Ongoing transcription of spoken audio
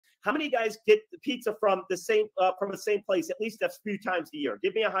How many guys get the pizza from the same place at least a few times a year?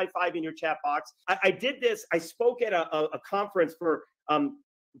 Give me a high five in your chat box. I did this. I spoke at a conference for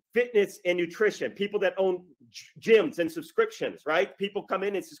fitness and nutrition, people that own gyms and subscriptions, right? People come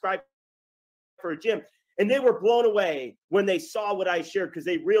in and subscribe for a gym, and they were blown away when they saw what I shared because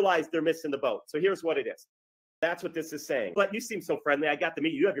they realized they're missing the boat. So here's what it is. That's what this is saying. But you seem so friendly. I got to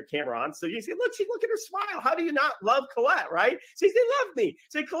meet you. You have your camera on. So you say, look at her smile. How do you not love Colette, right? She says, they love me.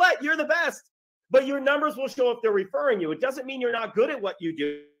 Say, Colette, you're the best. But your numbers will show if they're referring you. It doesn't mean you're not good at what you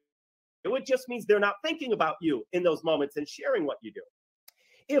do. It just means they're not thinking about you in those moments and sharing what you do.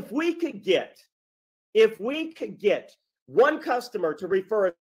 If we could get one customer to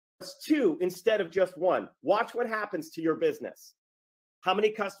refer us two instead of just one, watch what happens to your business. How many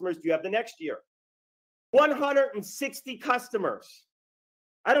customers do you have the next year? 160 customers.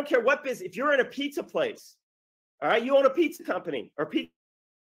 I don't care what business. If you're in a pizza place, all right, you own a pizza company or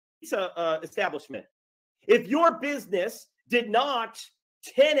pizza establishment. If your business did not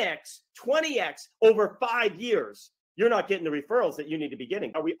 10x, 20x over 5 years, you're not getting the referrals that you need to be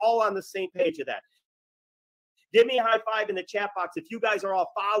getting. Are we all on the same page of that? Give me a high five in the chat box if you guys are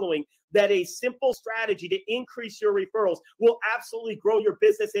all following that a simple strategy to increase your referrals will absolutely grow your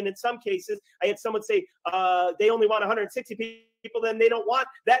business. And in some cases, I had someone say they only want 160 people, then they don't want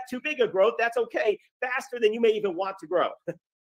that too big a growth. That's okay. Faster than you may even want to grow.